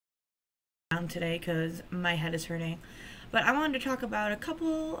down today because my head is hurting. But I wanted to talk about a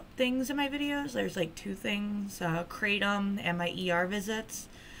couple things in my videos. There's like two things, Kratom and my ER visits.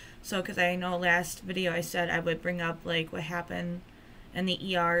 So, because I know last video I said I would bring up like what happened in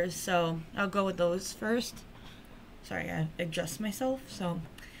the ERs. So, I'll go with those first. Sorry, I adjust myself. So,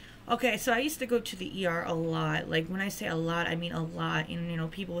 okay, so I used to go to the ER a lot. Like, when I say a lot, I mean a lot. And, you know,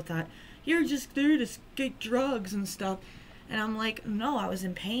 people thought, you're just there to get drugs and stuff. And I'm like, no, I was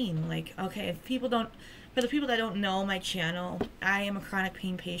in pain. Like, okay, if people don't, for the people that don't know my channel, I am a chronic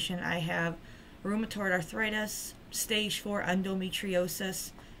pain patient. I have rheumatoid arthritis, stage 4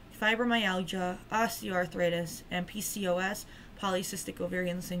 endometriosis, fibromyalgia, osteoarthritis, and PCOS, polycystic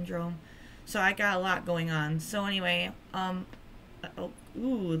ovarian syndrome. So I got a lot going on. So anyway,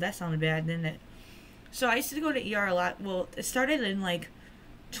 ooh, that sounded bad, didn't it? So I used to go to ER a lot. Well, it started in like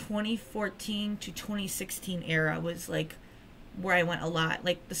 2014 to 2016 era was like where I went a lot.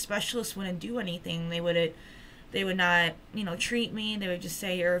 Like, the specialists wouldn't do anything. They would not, you know, treat me. They would just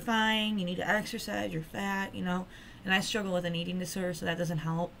say, you're fine, you need to exercise, you're fat, you know. And I struggle with an eating disorder, so that doesn't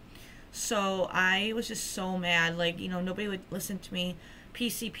help. So I was just so mad. Like, you know, nobody would listen to me.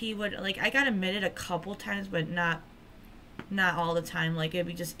 PCP would, like, I got admitted a couple times, but not all the time. Like, it'd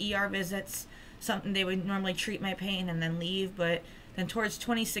be just ER visits, something. They would normally treat my pain and then leave. But then towards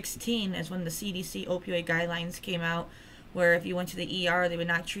 2016 is when the CDC opioid guidelines came out, where if you went to the ER, they would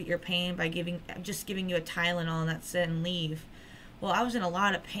not treat your pain by just giving you a Tylenol and that's it, and leave. Well, I was in a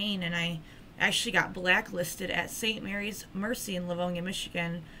lot of pain, and I actually got blacklisted at St. Mary's Mercy in Livonia,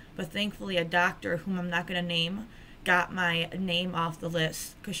 Michigan. But thankfully, a doctor, whom I'm not going to name, got my name off the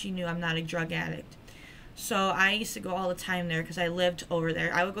list because she knew I'm not a drug addict. So I used to go all the time there because I lived over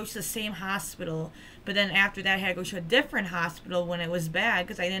there. I would go to the same hospital, but then after that I had to go to a different hospital when it was bad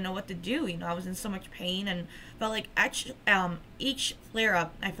because I didn't know what to do. You know, I was in so much pain and felt like each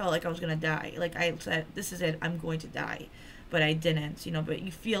flare-up I felt like I was going to die. Like, I said, this is it, I'm going to die. But I didn't, you know. But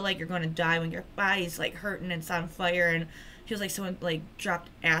you feel like you're going to die when your body's like hurting and it's on fire and feels like someone like dropped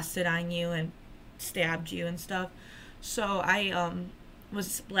acid on you and stabbed you and stuff. So I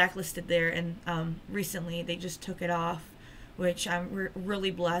was blacklisted there, and recently they just took it off, which I'm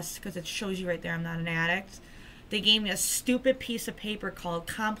really blessed because it shows you right there I'm not an addict. They gave me a stupid piece of paper called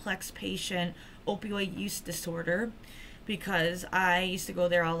complex patient opioid use disorder because I used to go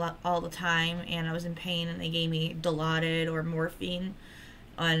there all the time and I was in pain, and they gave me Dilaudid or morphine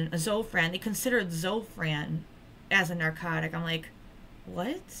and Zofran. They considered Zofran as a narcotic. I'm like,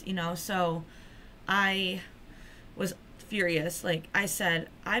 what? You know, so I was furious. Like I said,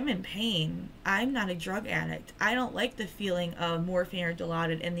 I'm in pain. I'm not a drug addict. I don't like the feeling of morphine or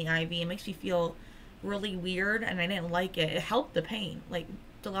Dilaudid in the IV. It makes me feel really weird, and I didn't like it. It helped the pain. Like,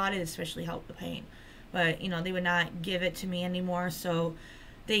 Dilaudid especially helped the pain. But, you know, they would not give it to me anymore, so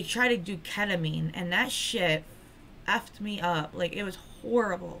they tried to do ketamine, and that shit effed me up. Like, it was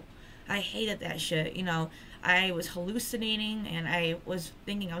horrible. I hated that shit. You know, I was hallucinating, and I was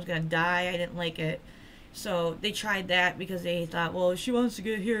thinking I was gonna die. I didn't like it. So they tried that because they thought, well, if she wants to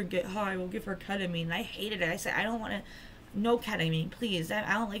get here and get high, we'll give her ketamine. And I hated it. I said, I don't want to, no ketamine, please.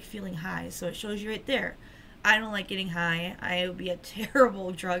 I don't like feeling high. So it shows you right there. I don't like getting high. I would be a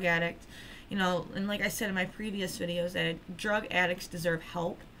terrible drug addict. You know, and like I said in my previous videos, that drug addicts deserve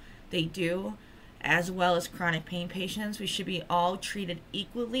help. They do, as well as chronic pain patients. We should be all treated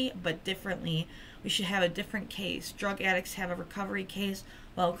equally, but differently. We should have a different case. Drug addicts have a recovery case,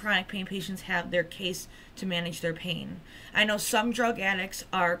 while chronic pain patients have their case to manage their pain. I know some drug addicts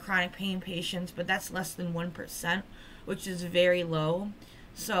are chronic pain patients, but that's less than 1%, which is very low.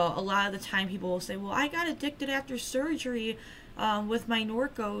 So a lot of the time people will say, well, I got addicted after surgery with my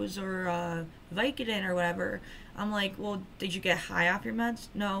Norcos or Vicodin or whatever. I'm like, well, did you get high off your meds?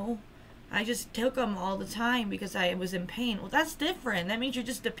 No. I just took them all the time because I was in pain. Well, that's different. That means you're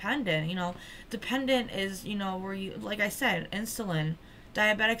just dependent, you know. Dependent is, you know, where you, like I said, insulin.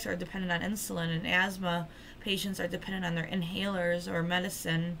 Diabetics are dependent on insulin, and asthma patients are dependent on their inhalers or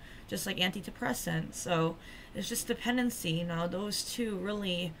medicine, just like antidepressants. So it's just dependency, you know. Those two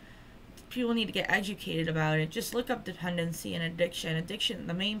really, people need to get educated about it. Just look up dependency and addiction. Addiction,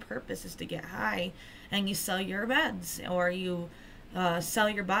 the main purpose is to get high, and you sell your meds, or you sell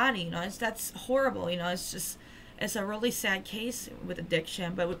your body. You know, that's horrible. You know, it's a really sad case with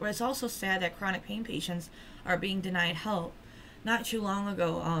addiction. But it's also sad that chronic pain patients are being denied help. Not too long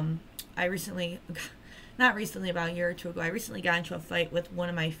ago, not recently, about a year or two ago, I recently got into a fight with one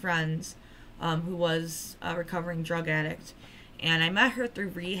of my friends who was a recovering drug addict. And I met her through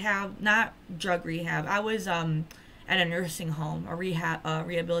rehab, not drug rehab. I was at a nursing home, a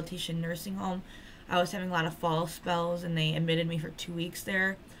rehabilitation nursing home. I was having a lot of fall spells, and they admitted me for 2 weeks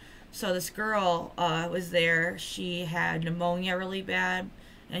there. So this girl was there. She had pneumonia really bad,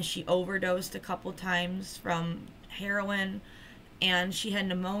 and she overdosed a couple times from heroin, and she had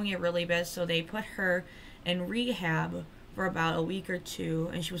pneumonia really bad. So they put her in rehab for about a week or two,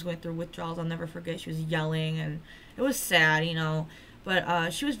 and she was going through withdrawals. I'll never forget. She was yelling, and it was sad, you know.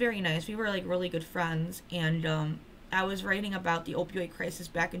 But she was very nice. We were like really good friends, and I was writing about the opioid crisis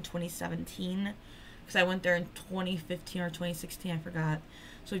back in 2017 because I went there in 2015 or 2016, I forgot.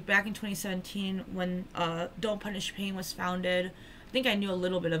 So back in 2017, when Don't Punish Pain was founded, I think I knew a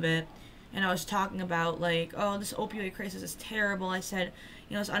little bit of it, and I was talking about like, oh, this opioid crisis is terrible. I said,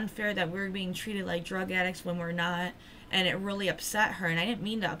 you know, it's unfair that we're being treated like drug addicts when we're not, and it really upset her, and I didn't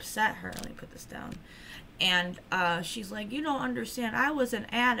mean to upset her. Let me put this down. And she's like, you don't understand. I was an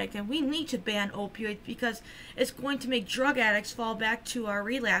addict, and we need to ban opioids because it's going to make drug addicts fall back to our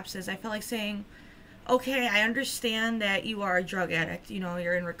relapses. I felt like saying, okay, I understand that you are a drug addict. You know,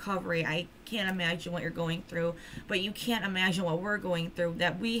 you're in recovery. I can't imagine what you're going through, but you can't imagine what we're going through,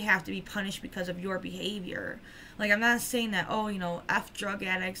 that we have to be punished because of your behavior. Like, I'm not saying that, oh, you know, F drug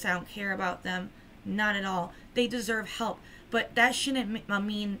addicts, I don't care about them. Not at all. They deserve help. But that shouldn't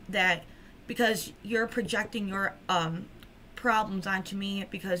mean that because you're projecting your problems onto me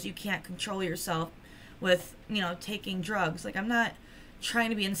because you can't control yourself with, you know, taking drugs. Like, I'm not trying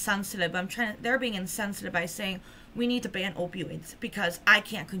to be insensitive, but they're being insensitive by saying we need to ban opioids because I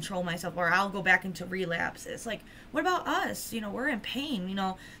can't control myself or I'll go back into relapses. Like, what about us? You know, we're in pain. You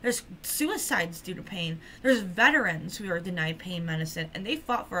know, there's suicides due to pain. There's veterans who are denied pain medicine, and they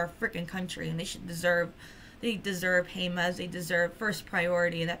fought for our freaking country, and they deserve pain meds. They deserve first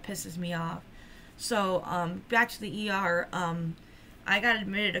priority, and that pisses me off. So, back to the ER, I got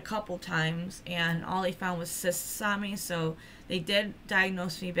admitted a couple times, and all they found was cysts on me, so they did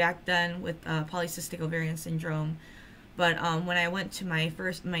diagnose me back then with polycystic ovarian syndrome. But when I went to my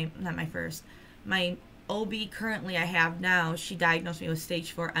OB currently I have now, she diagnosed me with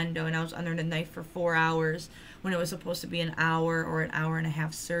stage 4 endo, and I was under the knife for 4 hours when it was supposed to be an hour or an hour and a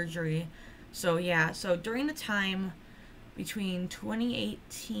half surgery. So yeah, so during the time between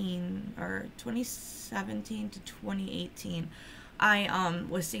 2017 to 2018, I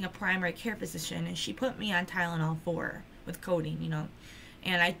was seeing a primary care physician, and she put me on Tylenol 4 with codeine, you know,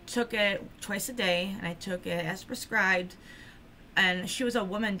 and I took it twice a day, and I took it as prescribed. And she was a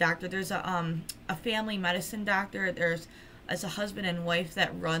woman doctor. There's a family medicine doctor. It's a husband and wife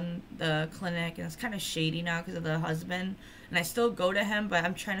that run the clinic, and it's kind of shady now because of the husband. And I still go to him, but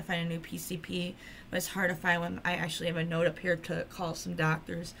I'm trying to find a new PCP. But it's hard to find when I actually have a note up here to call some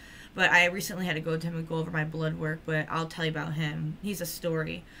doctors. But I recently had to go to him and go over my blood work, but I'll tell you about him. He's a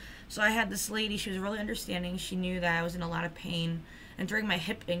story. So I had this lady, she was really understanding. She knew that I was in a lot of pain. And during my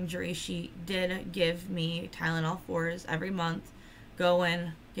hip injury, she did give me Tylenol 4s every month. Go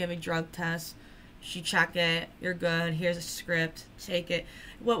in, give a drug test. She check it, you're good, here's a script, take it.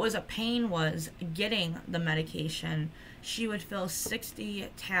 What was a pain was getting the medication. She would fill 60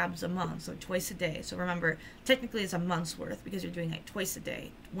 tabs a month, so twice a day. So remember, technically it's a month's worth because you're doing like twice a day.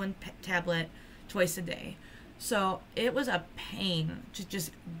 One tablet, twice a day. So it was a pain to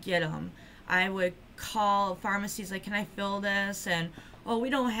just get them. I would call pharmacies like, can I fill this? And, oh, we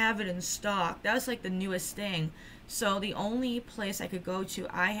don't have it in stock. That was like the newest thing. So the only place I could go to,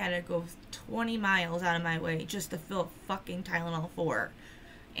 I had to go 20 miles out of my way just to fill fucking Tylenol 4.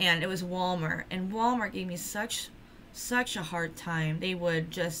 And it was Walmart. And Walmart gave me such a hard time. They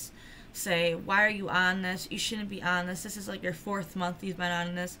would just say, why are you on this? You shouldn't be on this. This is like your 4th month you've been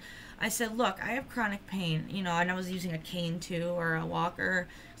on this. I said, look, I have chronic pain, you know, and I was using a cane too, or a walker,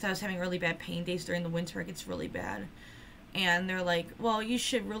 because I was having really bad pain days during the winter. It gets really bad. And they're like, well, you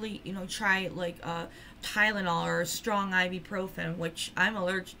should really, you know, try like Tylenol or strong ibuprofen, which I'm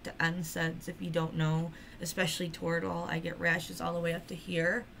allergic to NSAIDs, if you don't know, especially Toradol. I get rashes all the way up to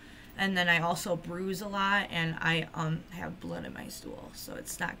here. And then I also bruise a lot, and I have blood in my stool, so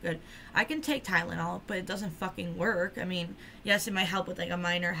it's not good. I can take Tylenol, but it doesn't fucking work. I mean, yes, it might help with like a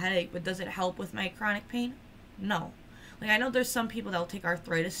minor headache, but does it help with my chronic pain? No. Like, I know there's some people that will take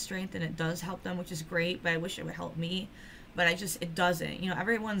arthritis strength, and it does help them, which is great, but I wish it would help me. But it doesn't. You know,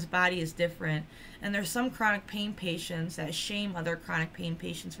 everyone's body is different. And there's some chronic pain patients that shame other chronic pain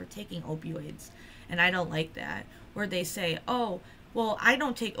patients for taking opioids. And I don't like that. Where they say, oh, well, I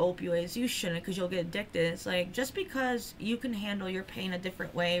don't take opioids, you shouldn't because you'll get addicted. It's like, just because you can handle your pain a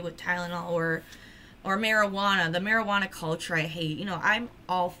different way with Tylenol or marijuana, the marijuana culture I hate. You know, I'm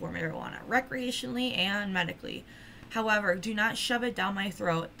all for marijuana, recreationally and medically. However, do not shove it down my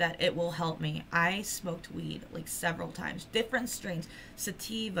throat that it will help me. I smoked weed like several times. Different strains,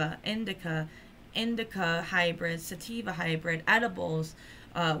 sativa, indica hybrid, sativa hybrid, edibles,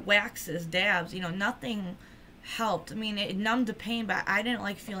 waxes, dabs, nothing helped. I mean, it numbed the pain, but I didn't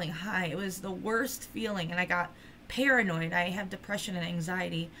like feeling high. It was the worst feeling, and I got paranoid. I have depression and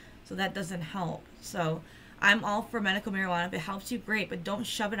anxiety, so that doesn't help. So I'm all for medical marijuana. If it helps you, great, but don't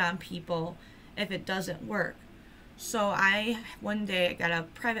shove it on people if it doesn't work. So one day I got a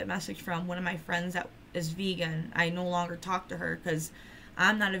private message from one of my friends that is vegan. I no longer talk to her because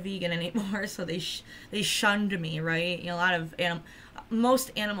I'm not a vegan anymore, so they shunned me, right? A lot of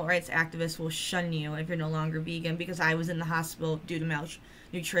most animal rights activists will shun you if you're no longer vegan, because I was in the hospital due to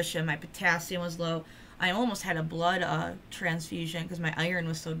malnutrition. My potassium was low. I almost had a blood transfusion because my iron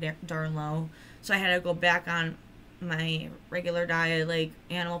was so darn low. So I had to go back on my regular diet, like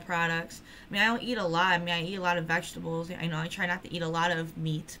animal products. I mean, I don't eat a lot. I mean, I eat a lot of vegetables. I know I try not to eat a lot of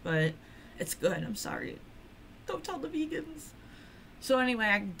meat, but it's good. I'm sorry. Don't tell the vegans. So anyway,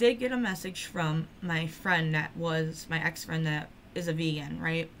 I did get a message from my friend that was my ex-friend that is a vegan,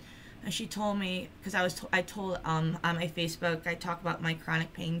 right? And she told me, because I told on my Facebook, I talk about my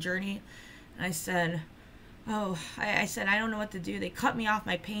chronic pain journey, and I said, I said, I don't know what to do. They cut me off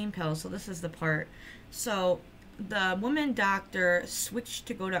my pain pills. So this is the part. So the woman doctor switched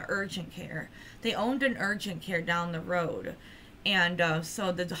to go to urgent care. They owned an urgent care down the road. And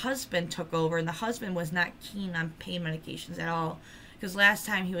so the husband took over, and the husband was not keen on pain medications at all. Because last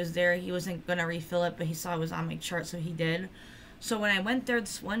time he was there, he wasn't going to refill it, but he saw it was on my chart, so he did. So when I went there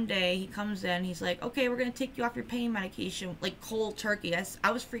this one day, he comes in, he's like, okay, we're going to take you off your pain medication, like cold turkey.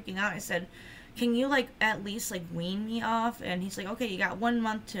 I was freaking out. I said, can you, like, at least, like, wean me off? And he's like, okay, you got 1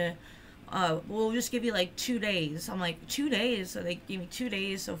 month to, we'll just give you, like, 2 days. I'm like, 2 days? So they gave me 2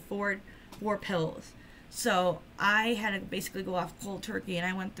 days, so four pills. So I had to basically go off cold turkey, and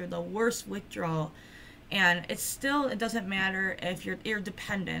I went through the worst withdrawal. And it doesn't matter if you're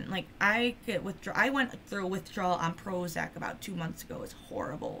dependent. Like, I went through a withdrawal on Prozac about 2 months ago. It's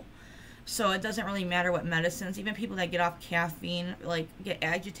horrible. So it doesn't really matter what medicines. Even people that get off caffeine, like, get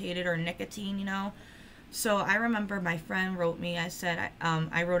agitated, or nicotine, So I remember my friend wrote me. I said,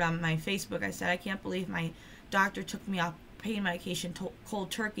 I wrote on my Facebook, I said, I can't believe my doctor took me off pain medication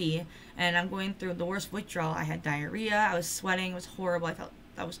cold turkey, and I'm going through the worst withdrawal. I had diarrhea. I was sweating. It was horrible.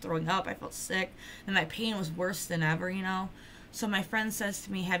 I was throwing up. I felt sick, and my pain was worse than ever, So my friend says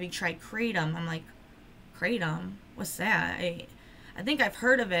to me, have you tried Kratom? I'm like, Kratom? What's that? I think I've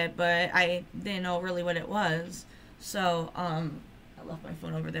heard of it, but I didn't know really what it was. So, I left my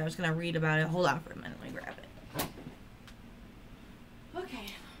phone over there. I was going to read about it. Hold on for a minute. Let me grab it. Okay.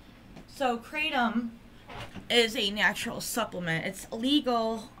 So, Kratom is a natural supplement. It's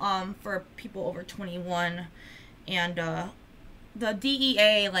illegal for people over 21, and the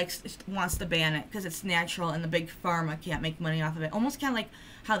DEA wants to ban it because it's natural, and the big pharma can't make money off of it. Almost kind of like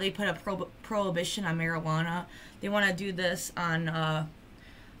how they put a prohibition on marijuana. They want to do this on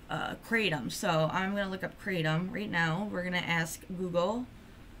Kratom. So I'm going to look up Kratom right now. We're going to ask Google,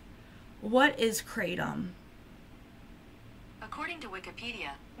 what is Kratom? According to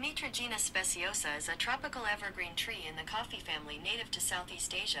Wikipedia, Mitragina speciosa is a tropical evergreen tree in the coffee family native to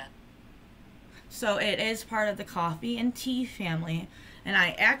Southeast Asia. So it is part of the coffee and tea family, and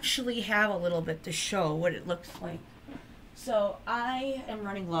I actually have a little bit to show what it looks like. So I am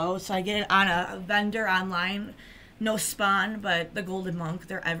running low, so I get it on a vendor online. No spawn, but the Golden Monk,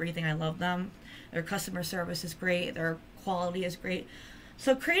 they're everything. I love them. Their customer service is great. Their quality is great.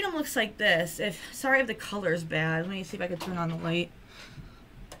 So Kratom looks like this. Sorry if the color is bad. Let me see if I can turn on the light.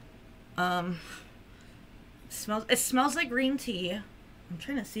 It smells like green tea. I'm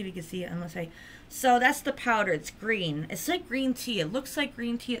trying to see if you can see it so that's the powder. It's green. It's like green tea. It looks like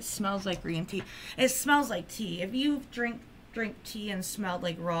green tea. It smells like green tea. It smells like tea. If you drink tea and smelled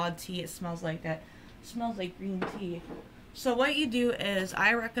like raw tea, it smells like that. It smells like green tea. So what you do is,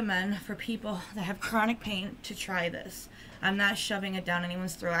 I recommend for people that have chronic pain to try this. I'm not shoving it down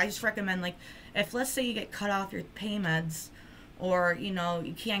anyone's throat. I just recommend, like, if let's say you get cut off your pain meds, or you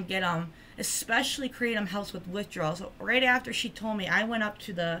can't get them, especially Kratom helps with withdrawal. So right after she told me, I went up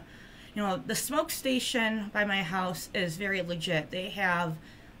to the smoke station by my house is very legit. They have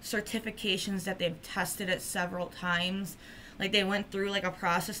certifications that they've tested it several times. Like, they went through like a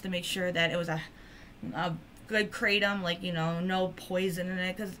process to make sure that it was a good Kratom, like, no poison in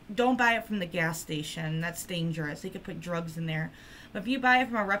it. Because don't buy it from the gas station. That's dangerous. They could put drugs in there. But if you buy it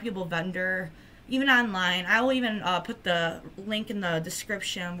from a reputable vendor, even online, I will even put the link in the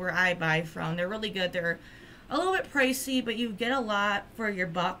description where I buy from. They're really good. They're a little bit pricey, but you get a lot for your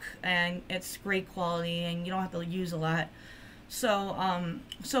buck, and it's great quality, and you don't have to use a lot. So,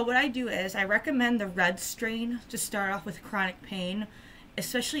 so what I do is I recommend the red strain to start off with chronic pain,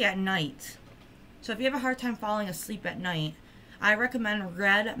 especially at night. So if you have a hard time falling asleep at night, I recommend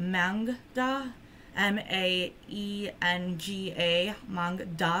red mangda, M-A-E-N-G-A,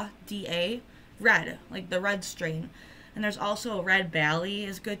 mangda, D-A, red, like the red strain. And there's also red Bali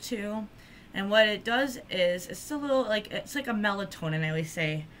is good too. And what it does is, it's a little, like, it's like a melatonin, I always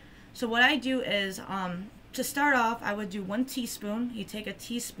say. So what I do is, to start off, I would do 1 teaspoon. You take a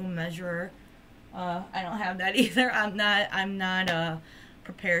teaspoon measurer. I don't have that either. I'm not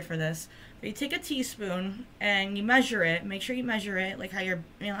prepared for this. But you take a teaspoon and you measure it. Make sure you measure it, like how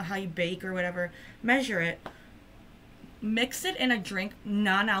how you bake or whatever. Measure it. Mix it in a drink,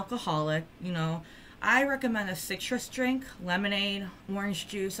 non-alcoholic. I recommend a citrus drink, lemonade, orange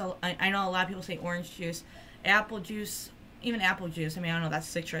juice. I know a lot of people say orange juice, apple juice, even apple juice. I mean, I don't know if that's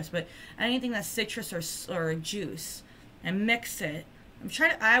citrus, but anything that's citrus or juice, and mix it.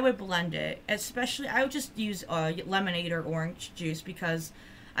 I would blend it, especially, I would just use lemonade or orange juice because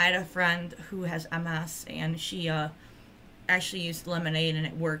I had a friend who has MS and she actually used lemonade and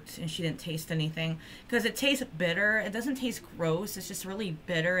it worked and she didn't taste anything because it tastes bitter. It doesn't taste gross. It's just really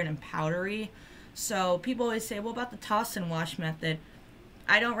bitter and powdery. So people always say, well, about the toss and wash method.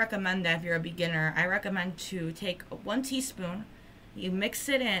 I don't recommend that if you're a beginner. I recommend to take 1 teaspoon, you mix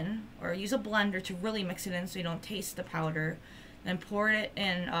it in, or use a blender to really mix it in so you don't taste the powder. Then pour it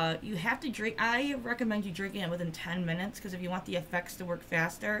in. You have to drink. I recommend you drinking it within 10 minutes because if you want the effects to work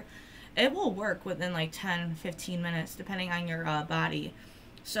faster, it will work within like 10-15 minutes depending on your body.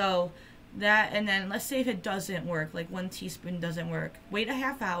 So that, and then let's say if it doesn't work, like 1 teaspoon doesn't work, wait a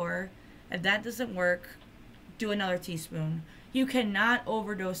half hour. If that doesn't work, do another teaspoon. You cannot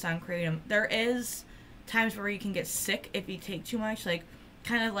overdose on kratom. There is times where you can get sick if you take too much, like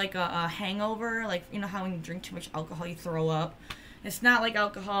kind of like a hangover, like how when you drink too much alcohol you throw up. It's not like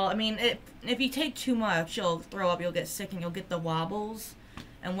alcohol. I mean, if you take too much, you'll throw up, you'll get sick, and you'll get the wobbles.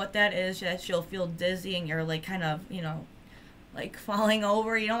 And what that is you'll feel dizzy and you're like kind of, like falling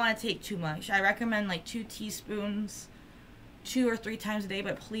over. You don't want to take too much. I recommend like 2 teaspoons 2 or 3 times a day,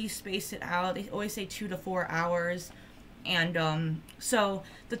 but please space it out. They always say 2 to 4 hours. And so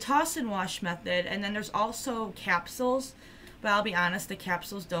the toss and wash method, and then there's also capsules, but I'll be honest, the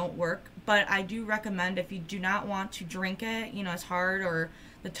capsules don't work. But I do recommend, if you do not want to drink it, it's hard, or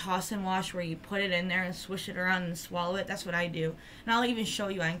the toss and wash where you put it in there and swish it around and swallow it. That's what I do. And I'll even show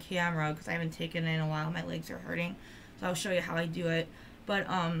you on camera because I haven't taken it in a while. My legs are hurting. So I'll show you how I do it. But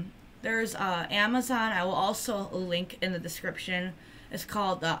there's Amazon. I will also link in the description. It's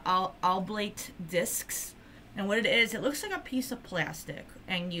called the Oblate Discs. And what it is, it looks like a piece of plastic.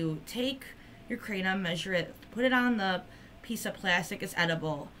 And you take your kratom, measure it, put it on the piece of plastic. It's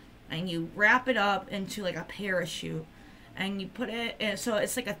edible. And you wrap it up into like a parachute. And you put it in, so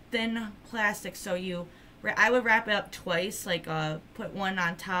it's like a thin plastic. So I would wrap it up twice, like put one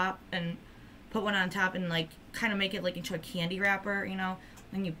on top and like kind of make it like into a candy wrapper,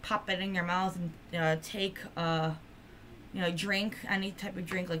 and you pop it in your mouth and take drink any type of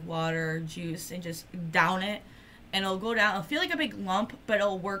drink like water or juice and just down it, and it'll go down. It'll feel like a big lump, but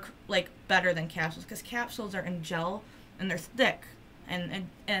it'll work like better than capsules because capsules are in gel and they're thick, and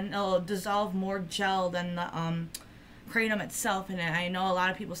it'll dissolve more gel than the kratom itself. And I know a lot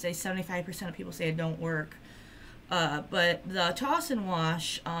of people say 75% of people say it don't work, but the toss and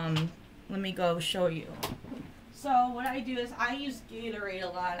wash, let me go show you. So what I do is I use Gatorade a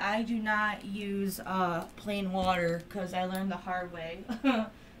lot. I do not use plain water because I learned the hard way.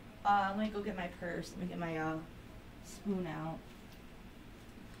 Let me go get my purse. Let me get my spoon out.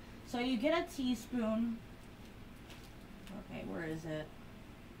 So you get a teaspoon. Okay, where is it?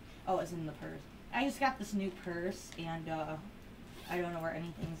 Oh, it's in the purse. I just got this new purse and I don't know where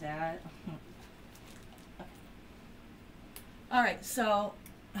anything's at. Alright, so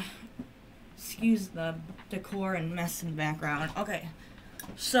excuse the decor and mess in the background. Okay,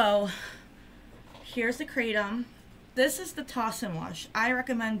 so here's the kratom. This is the toss and wash. I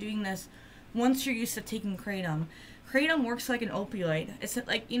recommend doing this once you're used to taking kratom. Kratom works like an opioid. It's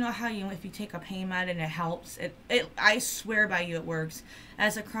like, how if you take a pain med and it helps. I swear by you, it works.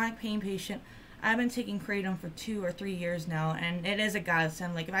 As a chronic pain patient, I've been taking kratom for 2 or 3 years now, and it is a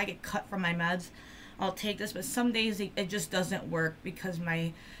godsend. Like if I get cut from my meds, I'll take this, but some days it just doesn't work because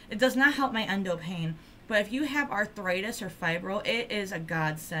it does not help my endo pain. But if you have arthritis or fibro, it is a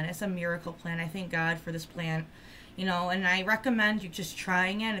godsend. It's a miracle plant. I thank God for this plant, and I recommend you just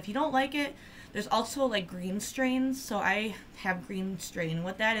trying it. If you don't like it, there's also like green strains. So I have green strain.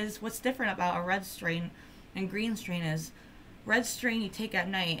 What that is, what's different about a red strain and green strain is, red strain you take at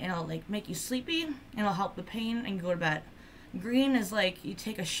night and it'll like make you sleepy and it'll help the pain and you go to bed. Green is like you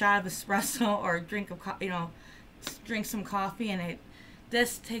take a shot of espresso or a drink of drink some coffee, and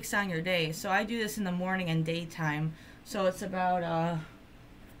this takes on your day. So I do this in the morning and daytime. So it's about,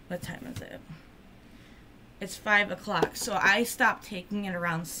 what time is it? It's 5 o'clock. So I stopped taking it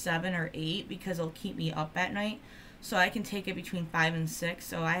around 7 or 8 because it'll keep me up at night. So I can take it between 5 and 6.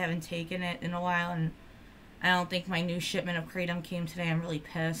 So I haven't taken it in a while, and I don't think my new shipment of Kratom came today. I'm really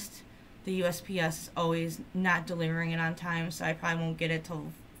pissed. The USPS is always not delivering it on time, so I probably won't get it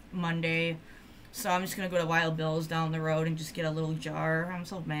till Monday. So I'm just going to go to Wild Bill's down the road and just get a little jar. I'm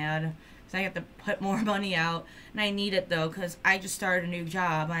so mad because I have to put more money out. And I need it, though, because I just started a new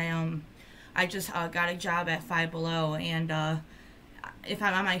job. I just got a job at Five Below, and if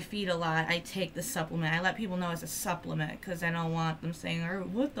I'm on my feet a lot, I take the supplement. I let people know it's a supplement because I don't want them saying, "Oh,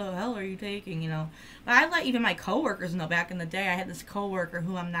 what the hell are you taking?" You know. But I let even my coworkers know. Back in the day, I had this coworker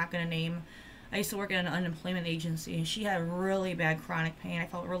who I'm not going to name. I used to work at an unemployment agency, and she had really bad chronic pain. I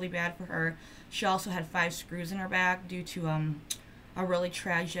felt really bad for her. She also had 5 screws in her back due to a really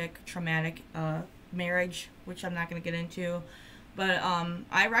traumatic marriage, which I'm not going to get into. But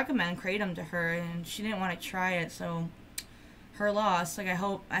I recommend Kratom to her, and she didn't want to try it, so her loss. Like I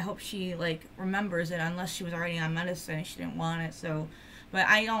hope she like remembers it, unless she was already on medicine and she didn't want it. So, but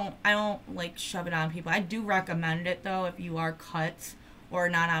I don't like shove it on people. I do recommend it though if you are cut or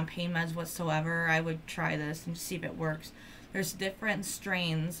not on pain meds whatsoever. I would try this and see if it works. There's different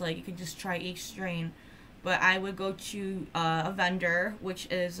strains, like you can just try each strain. But I would go to a vendor, which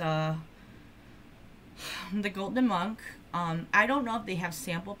is the Golden Monk. I don't know if they have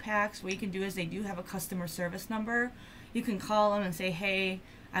sample packs. What you can do is they do have a customer service number. You can call them and say, "Hey,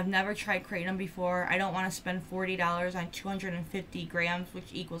 I've never tried Kratom before. I don't want to spend $40 on 250 grams, which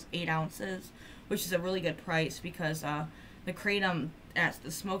equals 8 ounces, which is a really good price because the Kratom at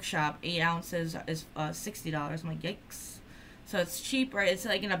the smoke shop, 8 ounces is $60. I'm like, yikes. So it's cheaper. It's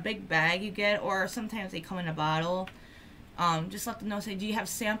like in a big bag you get, or sometimes they come in a bottle. Just let them know, say, do you have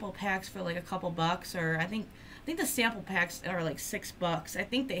sample packs for like a couple bucks? Or I think the sample packs are like $6. I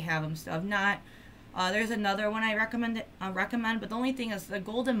think they have them still. If not, there's another one I recommend, but the only thing is the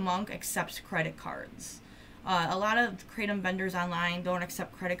Golden Monk accepts credit cards. A lot of Kratom vendors online don't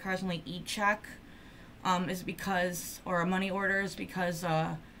accept credit cards, only e-check is because, or money orders, because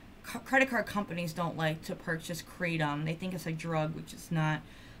credit card companies don't like to purchase Kratom. They think it's a drug, which it's not.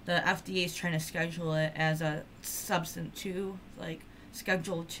 The FDA is trying to schedule it as a substance 2, like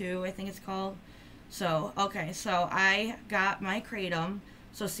Schedule 2, I think it's called. So, okay, so I got my Kratom.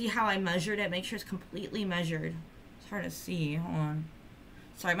 So see how I measured it? Make sure it's completely measured. It's hard to see. Hold on.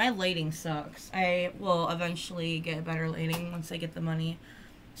 Sorry, my lighting sucks. I will eventually get better lighting once I get the money.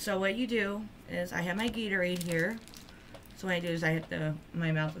 So what you do is I have my Gatorade here. So what I do is I have to,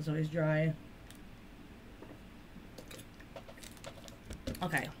 my mouth is always dry.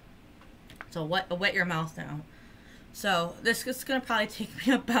 Okay. So wet your mouth now. So this is going to probably take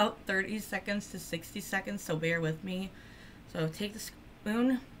me about 30 seconds to 60 seconds, so bear with me. So take the spoon,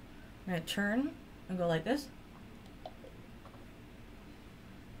 I'm going to turn and go like this.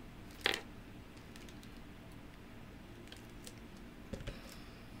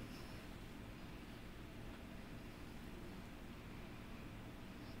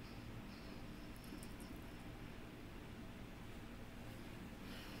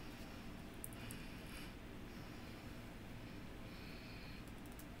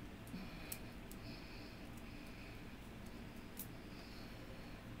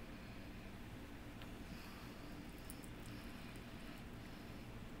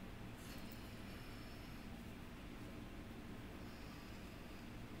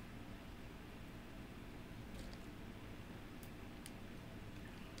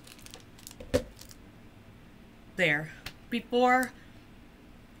 There. Before,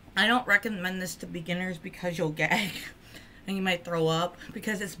 I don't recommend this to beginners because you'll gag and you might throw up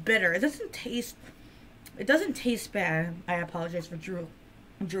because it's bitter. It doesn't taste bad. I apologize for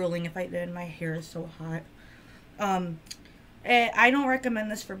drooling if I did. My hair is so hot. I don't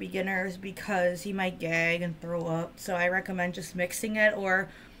recommend this for beginners because you might gag and throw up. So I recommend just mixing it, or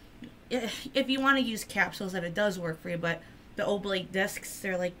if you want to use capsules, that it does work for you. But the oblate discs,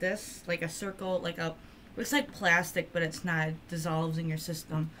 they're like this, like a circle, like a, looks like plastic, but it's not. It dissolves in your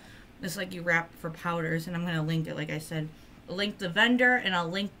system. It's like you wrap for powders, and I'm going to link it, like I said. I'll link the vendor, and I'll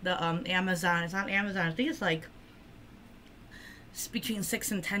link the Amazon. It's on Amazon. I think it's like between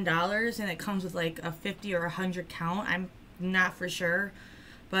 $6 and $10, and it comes with like a 50 or 100 count. I'm not for sure,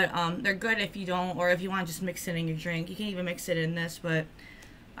 but they're good if you don't, or if you want to just mix it in your drink. You can even mix it in this, but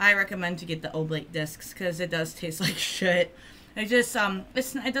I recommend to get the oblate discs because it does taste like shit. It just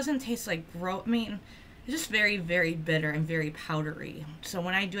it doesn't taste like gross. I mean, it's just very, very bitter and very powdery. So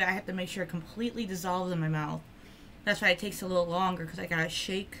when I do it, I have to make sure it completely dissolves in my mouth. That's why it takes a little longer, because I gotta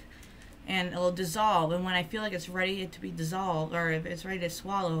shake and it'll dissolve. And when I feel like it's ready to be dissolved, or if it's ready to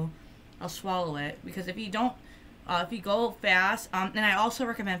swallow, I'll swallow it. Because if you don't, if you go fast, and I also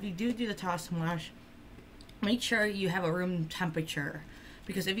recommend, if you do the toss and wash, make sure you have a room temperature.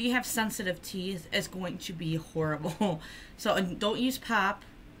 Because if you have sensitive teeth, it's going to be horrible. So don't use pop.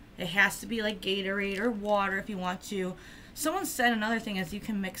 It has to be like Gatorade or water if you want to. Someone said another thing is you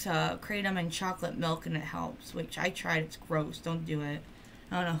can mix Kratom and chocolate milk and it helps, which I tried. It's gross. Don't do it.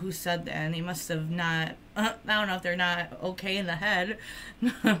 I don't know who said that, and they must have not, I don't know if they're not okay in the head.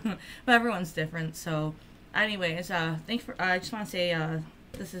 But everyone's different. So anyways, thanks for, I just want to say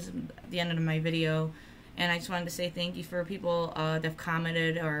this is the end of my video. And I just wanted to say thank you for people that have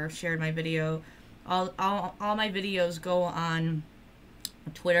commented or shared my video. All my videos go on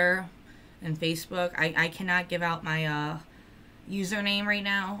Twitter and Facebook. I cannot give out my username right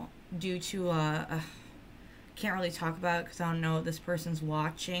now due to can't really talk about it because I don't know if this person's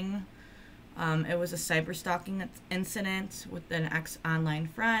watching. It was a cyber stalking incident with an ex-online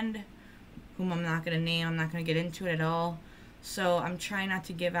friend whom I'm not going to name. I'm not going to get into it at all. So I'm trying not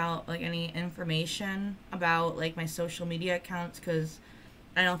to give out like any information about like my social media accounts because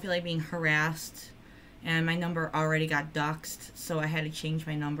I don't feel like being harassed, and my number already got doxxed, so I had to change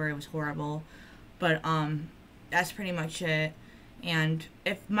my number. It was horrible. But that's pretty much it. And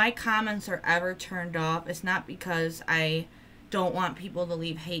if my comments are ever turned off, it's not because I don't want people to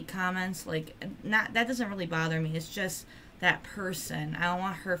leave hate comments. Like, that doesn't really bother me. It's just that person. I don't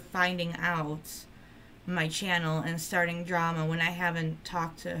want her finding out my channel and starting drama when I haven't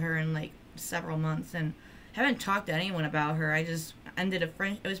talked to her in like several months and haven't talked to anyone about her. I just ended a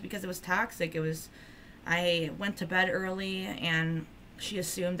friendship. It was because it was toxic. I went to bed early and she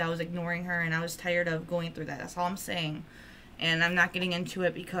assumed I was ignoring her, and I was tired of going through that. That's all I'm saying. And I'm not getting into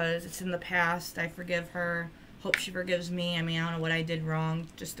it because it's in the past. I forgive her. Hope she forgives me. I mean, I don't know what I did wrong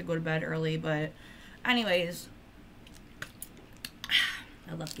just to go to bed early, but anyways,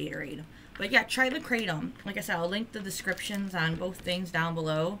 I love Gatorade. But yeah, try the Kratom. Like I said, I'll link the descriptions on both things down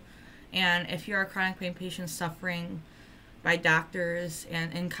below. And if you're a chronic pain patient suffering by doctors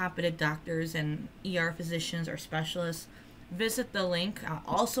and incompetent doctors and ER physicians or specialists, visit the link. I'm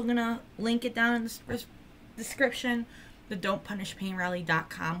also going to link it down in the description. The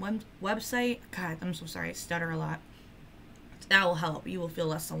don'tpunishpainrally.com website. God, I'm so sorry. I stutter a lot. That will help. You will feel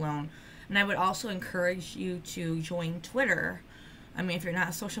less alone. And I would also encourage you to join Twitter. I mean, if you're not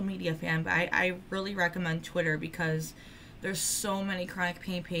a social media fan, but I really recommend Twitter because there's so many chronic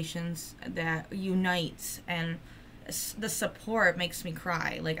pain patients that unite, and the support makes me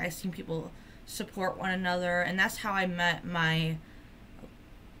cry. Like, I've seen people support one another, and that's how I met my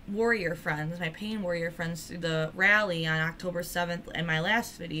warrior friends, my pain warrior friends, through the rally on October 7th in my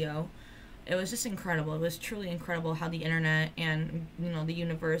last video. It was just incredible. It was truly incredible how the internet and, you know, the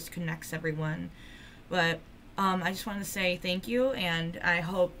universe connects everyone. But I just wanted to say thank you, and I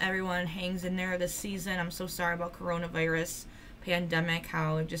hope everyone hangs in there this season. I'm so sorry about coronavirus pandemic,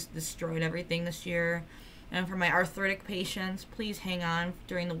 how it just destroyed everything this year. And for my arthritic patients, please hang on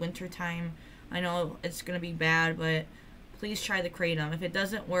during the winter time. I know it's going to be bad, but please try the Kratom. If it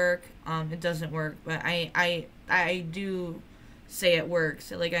doesn't work, it doesn't work. But I do say it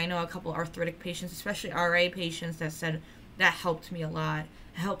works. Like, I know a couple arthritic patients, especially RA patients, that said that helped me a lot.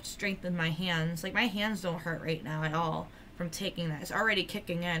 It helped strengthen my hands. Like, my hands don't hurt right now at all from taking that. It's already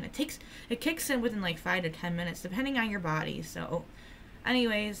kicking in. It kicks in within like 5 to 10 minutes, depending on your body. So,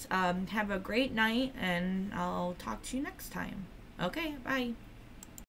 anyways, have a great night, and I'll talk to you next time. Okay, bye.